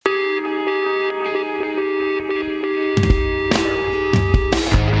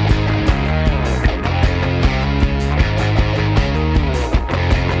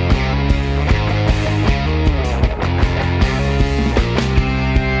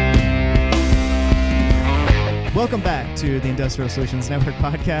Welcome back to the Industrial Solutions Network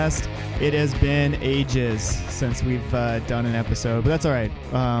podcast. It has been ages since we've done an episode, but that's all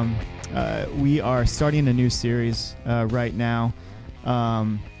right. We are starting a new series right now.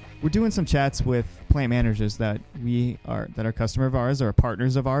 We're doing some chats with plant managers that are customer of ours or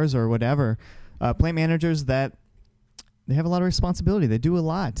partners of ours or whatever. Plant managers that they have a lot of responsibility. They do a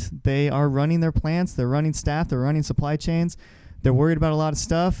lot. They are running their plants. They're running staff. They're running supply chains. They're worried about a lot of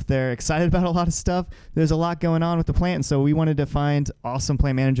stuff. They're excited about a lot of stuff. There's a lot going on with the plant. And so we wanted to find awesome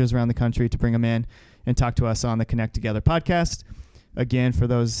plant managers around the country to bring them in and talk to us on the Connect Together podcast. Again, for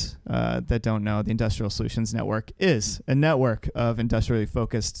those that don't know, the Industrial Solutions Network is a network of industrially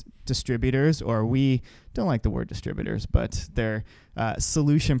focused distributors, or we don't like the word distributors, but they're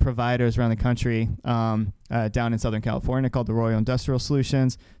solution providers around the country down in Southern California called the Royal Industrial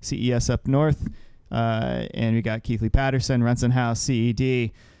Solutions, CES up north. And we got Keithley Patterson, Renson House,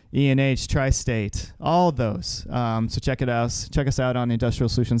 CED, E&H, Tri-State, all of those. So check us out on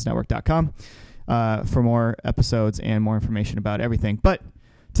industrialsolutionsnetwork.com for more episodes and more information about everything. But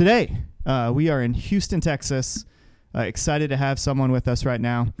today, we are in Houston, Texas. Excited to have someone with us right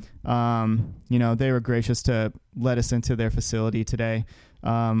now. They were gracious to let us into their facility today.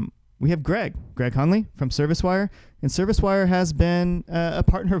 We have Greg Hunley from ServiceWire. And ServiceWire has been a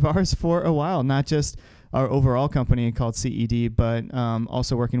partner of ours for a while, not just our overall company called CED, but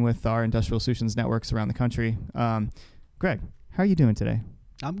also working with our industrial solutions networks around the country. Greg, how are you doing today?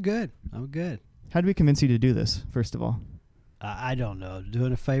 I'm good. How did we convince you to do this, first of all? I don't know.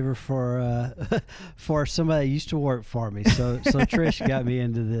 Doing a favor for for somebody that used to work for me. So Trish got me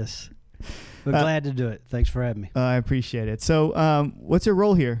into this. But glad to do it. Thanks for having me. I appreciate it. So what's your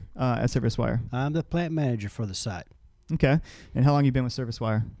role here at ServiceWire? I'm the plant manager for the site. Okay. And how long you been with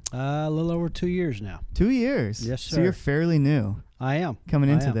ServiceWire? A little over 2 years now. 2 years? Yes, sir. So you're fairly new. I am. Coming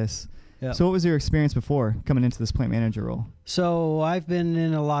into this. Yep. So what was your experience before coming into this plant manager role? So I've been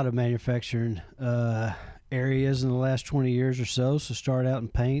in a lot of manufacturing areas in the last 20 years or so. So started out in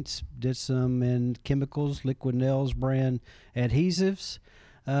paints, did some in chemicals, Liquid Nails brand adhesives.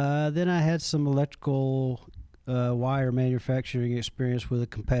 Then I had some electrical wire manufacturing experience with a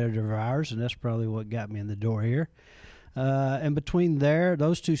competitor of ours, and that's probably what got me in the door here. And between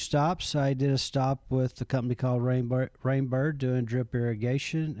those two stops, I did a stop with a company called Rainbird doing drip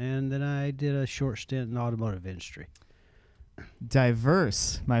irrigation, and then I did a short stint in the automotive industry.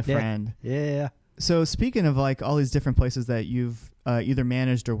 Diverse, my friend. Yeah. So speaking of like all these different places that you've either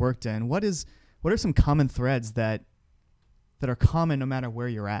managed or worked in, what are some common threads that are common no matter where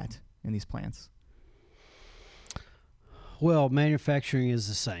you're at in these plants? Well, manufacturing is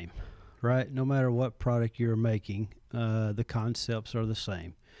the same, right? No matter what product you're making, the concepts are the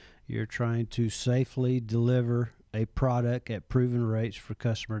same. You're trying to safely deliver a product at proven rates for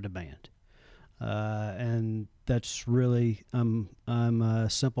customer demand. And that's really, I'm a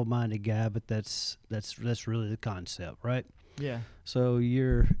simple-minded guy, but that's really the concept, right? Yeah. So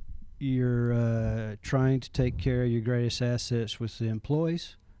you're trying to take care of your greatest assets with the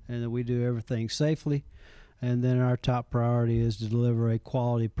employees, and that we do everything safely. And then our top priority is to deliver a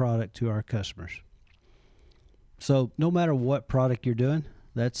quality product to our customers. So no matter what product you're doing,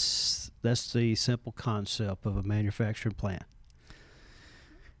 that's the simple concept of a manufacturing plant.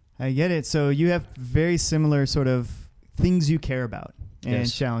 I get it. So you have very similar sort of things you care about and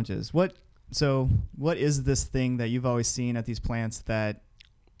Yes. challenges. What is this thing that you've always seen at these plants that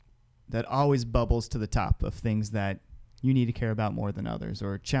always bubbles to the top of things that you need to care about more than others,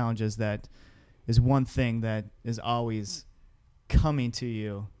 or challenges that is one thing that is always coming to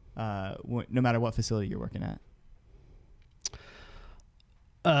you no matter what facility you're working at?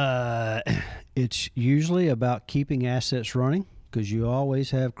 It's usually about keeping assets running, because you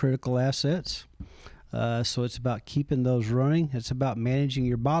always have critical assets. So it's about keeping those running. It's about managing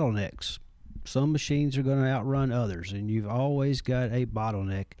your bottlenecks. Some machines are going to outrun others, and you've always got a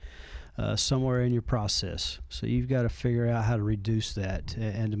bottleneck somewhere in your process. So you've got to figure out how to reduce that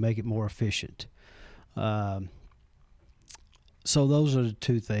and to make it more efficient. So those are the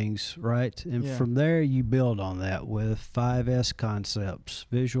two things, right? And from there, you build on that with 5S concepts,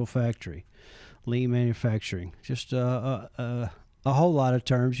 visual factory, lean manufacturing, just a whole lot of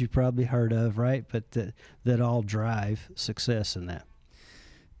terms you've probably heard of, right? But that all drive success in that.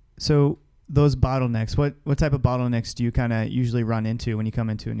 So those bottlenecks, what type of bottlenecks do you kind of usually run into when you come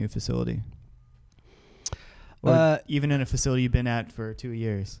into a new facility? Or even in a facility you've been at for 2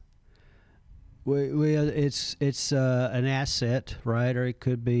 years? It's an asset, right? Or it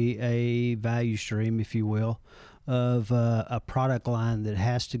could be a value stream, if you will, of a product line that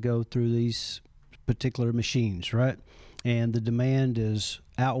has to go through these particular machines, right? And the demand is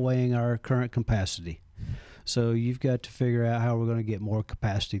outweighing our current capacity. So you've got to figure out how we're going to get more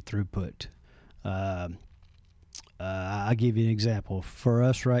capacity throughput. I'll give you an example. For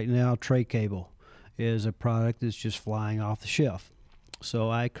us right now, tray cable is a product that's just flying off the shelf.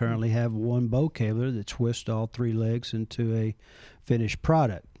 So I currently have one bow cabler that twists all three legs into a finished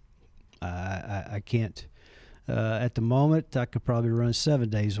product. I can't, at the moment, I could probably run 7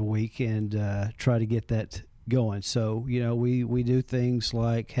 days a week and try to get that going. So, we do things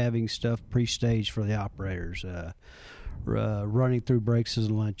like having stuff pre-staged for the operators, running through breaks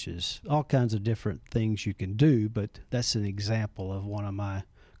and lunches, all kinds of different things you can do, but that's an example of one of my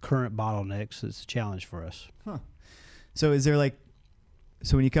current bottlenecks that's a challenge for us. Huh. So is there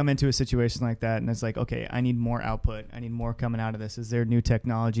so when you come into a situation like that and it's like, okay, I need more output, I need more coming out of this, is there new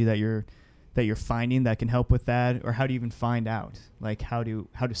technology that you're finding that can help with that? Or how do you even find out, like how to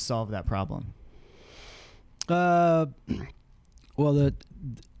solve that problem? Well,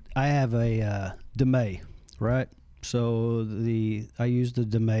 I have a DMAE, right? So I use the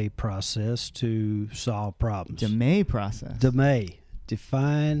DMAE process to solve problems. DMAE process? DMAE,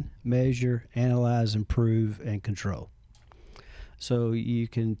 define, measure, analyze, improve, and control. So you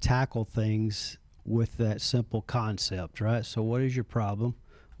can tackle things with that simple concept, right? So what is your problem?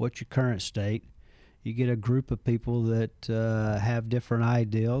 What's your current state? You get a group of people that have different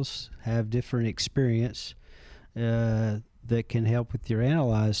ideals, have different experience, that can help with your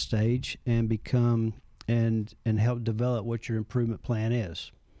analyze stage and become and help develop what your improvement plan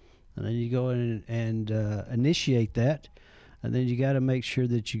is. And then you go in and initiate that. And then you got to make sure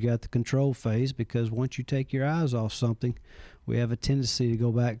that you got the control phase, because once you take your eyes off something, we have a tendency to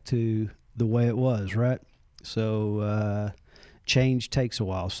go back to the way it was, right? So change takes a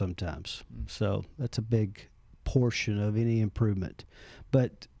while sometimes. So that's a big portion of any improvement.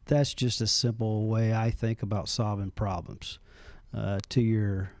 But that's just a simple way I think about solving problems. To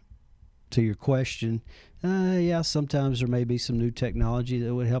your question, sometimes there may be some new technology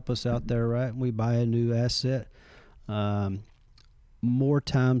that would help us out there, right? We buy a new asset. More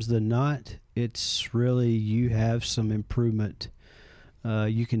times than not, it's really you have some improvement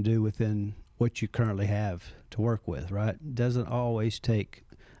you can do within what you currently have to work with, right? It doesn't always take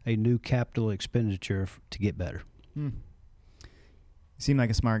a new capital expenditure to get better. You seem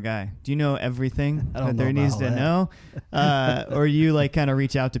like a smart guy. Do you know everything that there needs to know? Or you kind of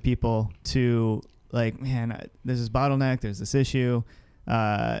reach out to people to man, there's this bottleneck, there's this issue.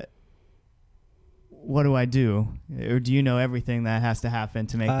 What do I do? Or do you know everything that has to happen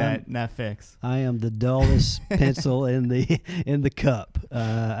to make that fix? I am the dullest pencil in the cup.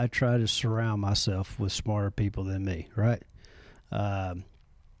 I try to surround myself with smarter people than me, right?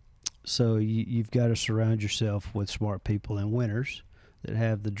 So you've got to surround yourself with smart people and winners that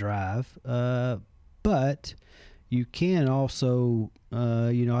have the drive. But you can also,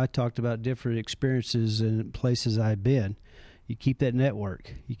 I talked about different experiences and places I've been. You keep that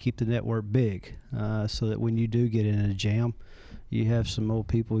network. You keep the network big, so that when you do get in a jam, you have some old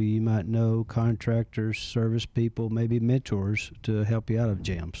people you might know, contractors, service people, maybe mentors to help you out of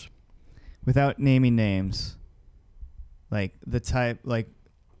jams. Without naming names,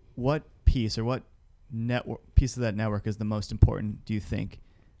 what piece or what piece of that network is the most important, do you think,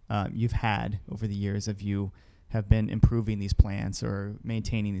 you've had over the years if you have been improving these plants or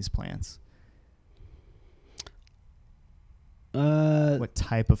maintaining these plants? What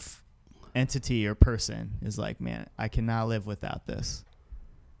type of entity or person is man, I cannot live without this?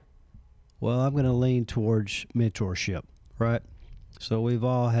 Well, I'm going to lean towards mentorship, right? So we've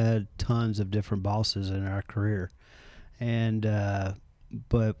all had tons of different bosses in our career, and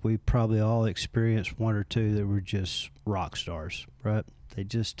but we probably all experienced one or two that were just rock stars, right? They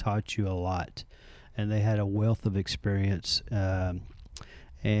just taught you a lot, and they had a wealth of experience.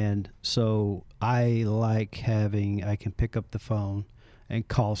 And so I I can pick up the phone and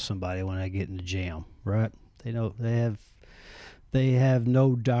call somebody when I get in the jam, right? They know they have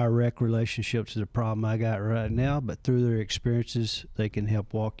no direct relationship to the problem I got right now, but through their experiences, they can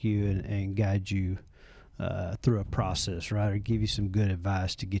help walk you and guide you through a process, right? Or give you some good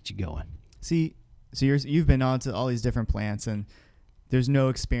advice to get you going. See, so you've been on to all these different plants, and there's no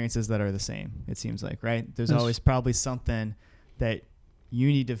experiences that are the same, it seems like, right? There's always probably something that you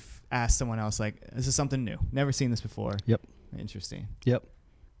need to ask someone else, this is something new. Never seen this before. Yep. Interesting. Yep.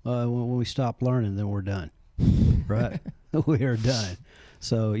 When we stop learning, then we're done, right? We are done.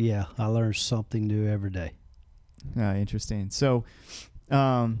 So, yeah, I learn something new every day. Interesting. So,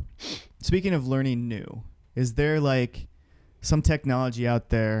 speaking of learning new, is there some technology out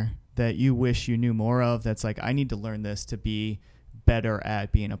there that you wish you knew more of that's I need to learn this to be better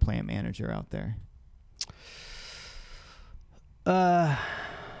at being a plant manager out there?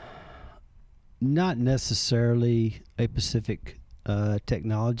 Not necessarily a specific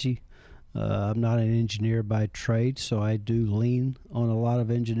technology. I'm not an engineer by trade, so I do lean on a lot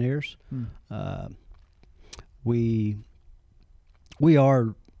of engineers. We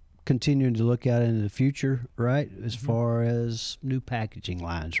are continuing to look at it in the future, right? As far as new packaging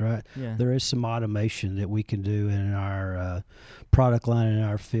lines, right? Yeah. There is some automation that we can do in our product line in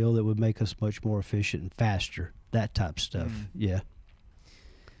our field that would make us much more efficient and faster. That type of stuff. Yeah.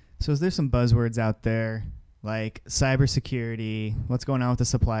 So is there some buzzwords out there like cybersecurity? What's going on with the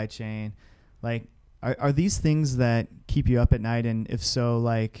supply chain? Like, are these things that keep you up at night? And if so,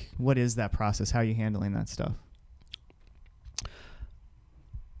 like, what is that process? How are you handling that stuff?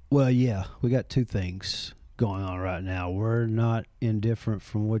 Well, yeah, we got two things going on right now. We're not indifferent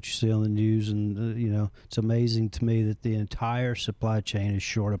from what you see on the news, and it's amazing to me that the entire supply chain is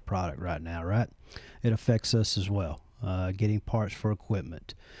short of product right now. Right, it affects us as well. Getting parts for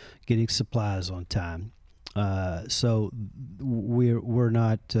equipment, getting supplies on time. So we're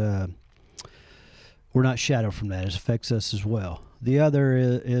not shadowed from that. It affects us as well. The other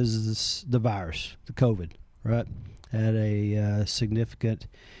is the virus, the COVID. Right, had a significant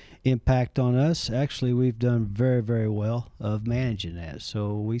impact on us. Actually, we've done very, very well of managing that.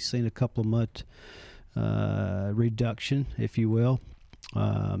 So we've seen a couple of month reduction, if you will,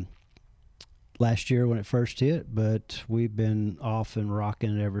 last year when it first hit, but we've been off and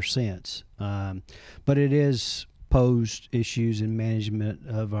rocking ever since. But it is posed issues in management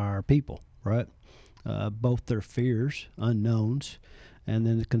of our people, right? Both their fears, unknowns, and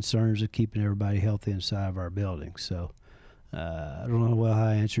then the concerns of keeping everybody healthy inside of our building. So I don't know how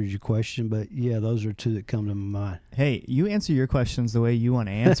I answered your question, but yeah, those are two that come to my mind. Hey, you answer your questions the way you want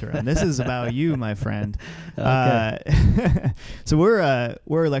to answer them. This is about you, my friend. Okay. So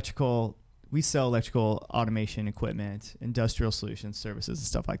we're electrical. We sell electrical automation equipment, industrial solutions, services, and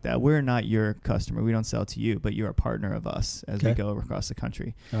stuff like that. We're not your customer. We don't sell to you, but you're a partner of us as we go across the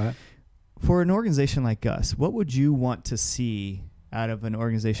country. All right. For an organization like us, what would you want to see out of an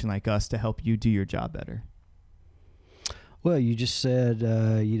organization like us to help you do your job better? Well, you just said,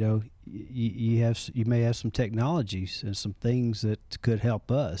 you may have some technologies and some things that could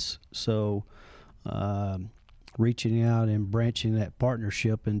help us. So, reaching out and branching that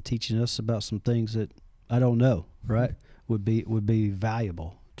partnership and teaching us about some things that I don't know, right, would be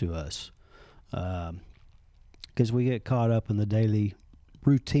valuable to us, because we get caught up in the daily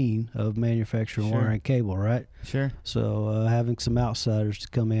routine of manufacturing wire and cable, right? Sure. So having some outsiders to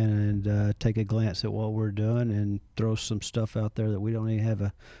come in and take a glance at what we're doing and throw some stuff out there that we don't even have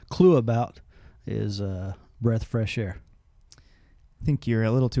a clue about is breath of fresh air. I think you're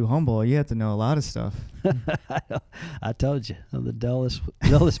a little too humble. You have to know a lot of stuff. I told you, I'm the dullest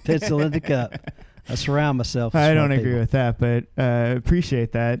pencil in the cup. I surround myself with I don't smart agree people. with that, but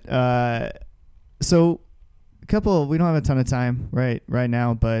appreciate that. So we don't have a ton of time right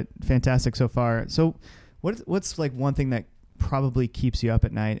now, but fantastic so far. So what's like one thing that probably keeps you up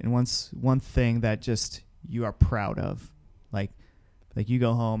at night, and one thing that just you are proud of? Like you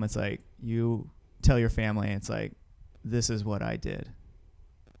go home, it's like you tell your family, it's like, this is what I did.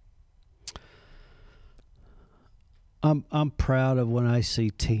 I'm proud of when I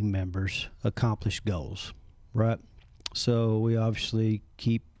see team members accomplish goals, right? So we obviously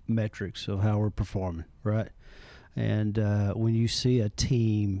keep metrics of how we're performing, right? And when you see a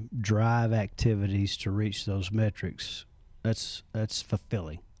team drive activities to reach those metrics, that's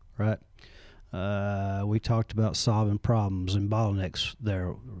fulfilling, right? We talked about solving problems and bottlenecks there.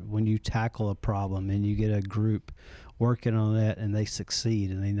 When you tackle a problem and you get a group working on that and they succeed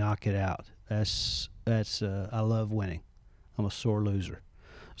and they knock it out, that's I love winning. I'm a sore loser.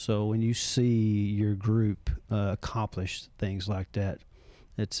 So when you see your group accomplish things like that,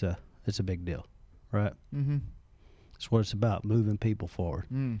 it's a big deal, right? Mm-hmm. That's what it's about, moving people forward.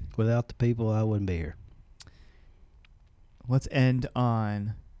 Without the people, I wouldn't be here. Let's end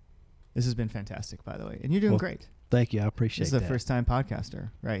on, this has been fantastic, by the way, and you're doing great. Thank you. I appreciate that. This is a first-time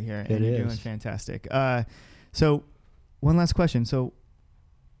podcaster right here, and It you're is. doing fantastic. So one last question. So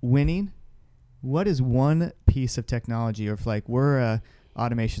winning, what is one piece of technology, or if like we're a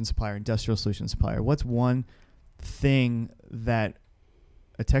automation supplier, industrial solution supplier, what's one thing that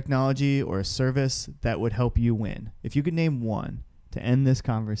a technology or a service that would help you win? If you could name one to end this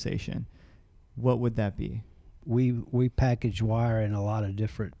conversation, what would that be? We package wire in a lot of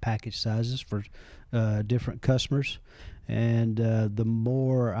different package sizes for different customers, and the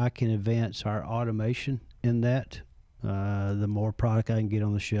more I can advance our automation in that, the more product I can get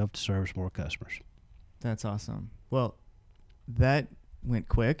on the shelf to service more customers. That's awesome. Well, that went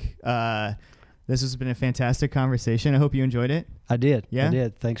quick. This has been a fantastic conversation. I hope you enjoyed it. I did. Yeah? I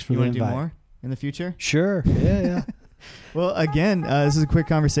did. Thanks for You the want to invite. do more? in the future? Sure. Yeah. Well, again, this is a quick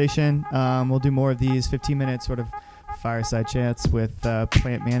conversation. We'll do more of these 15-minute sort of fireside chats with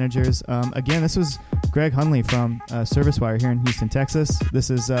plant managers. Again, this was Greg Hunley from ServiceWire here in Houston, Texas. This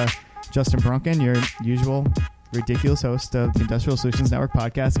is Justin Brunken, your usual ridiculous host of the Industrial Solutions Network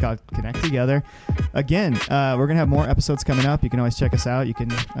podcast called Connect Together. Again, we're going to have more episodes coming up. You can always check us out. You can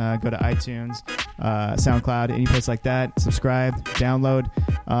go to iTunes, SoundCloud, any place like that. Subscribe, download,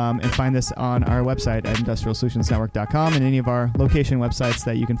 and find this on our website at industrialsolutionsnetwork.com and any of our location websites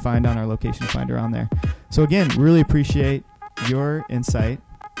that you can find on our location finder on there. So again, really appreciate your insight,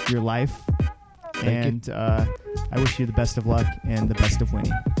 your life, and I wish you the best of luck and the best of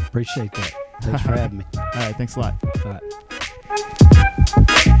winning. Appreciate that. Thanks for having me. All right. Thanks a lot. All right.